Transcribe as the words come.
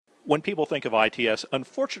When people think of ITS,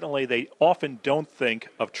 unfortunately, they often don't think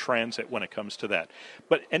of transit when it comes to that.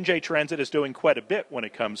 But NJ Transit is doing quite a bit when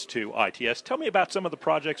it comes to ITS. Tell me about some of the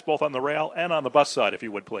projects both on the rail and on the bus side, if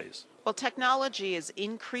you would, please. Well, technology is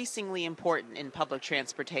increasingly important in public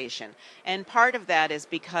transportation, and part of that is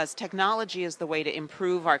because technology is the way to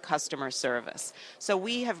improve our customer service. So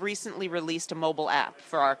we have recently released a mobile app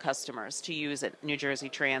for our customers to use at New Jersey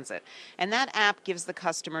Transit, and that app gives the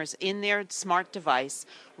customers in their smart device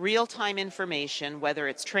real-time information, whether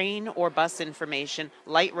it's train or bus information,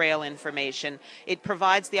 light rail information. It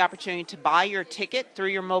provides the opportunity to buy your ticket through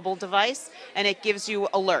your mobile device, and it gives you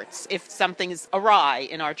alerts if something is awry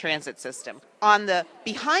in our transit system. On the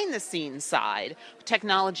behind-the-scenes side,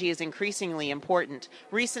 technology is increasingly important.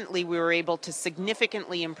 Recently, we were able to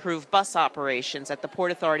significantly improve bus operations at the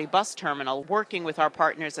Port Authority bus terminal, working with our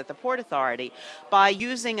partners at the Port Authority, by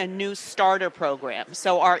using a new starter program.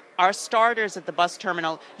 So our starters at the bus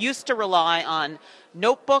terminal used to rely on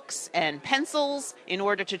notebooks and pencils in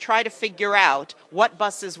order to try to figure out what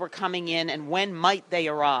buses were coming in and when might they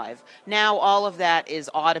arrive. Now all of that is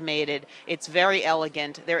automated. It's very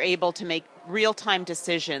elegant. They're able to make real-time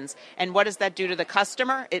decisions. And what does that do to the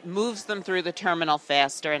customer? It moves them through the terminal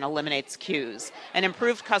faster and eliminates queues. And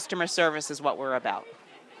improved customer service is what we're about.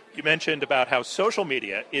 You mentioned about how social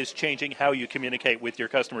media is changing how you communicate with your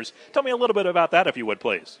customers. Tell me a little bit about that, if you would,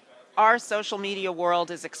 please. Our social media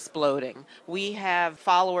world is exploding. We have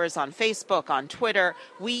followers on Facebook, on Twitter.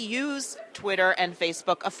 We use Twitter and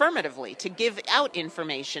Facebook affirmatively to give out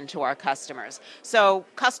information to our customers. So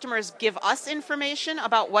customers give us information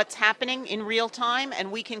about what's happening in real time, and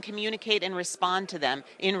we can communicate and respond to them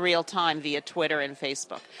in real time via Twitter and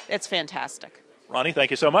Facebook. It's fantastic. Ronnie,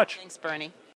 thank you so much. Thanks, Bernie.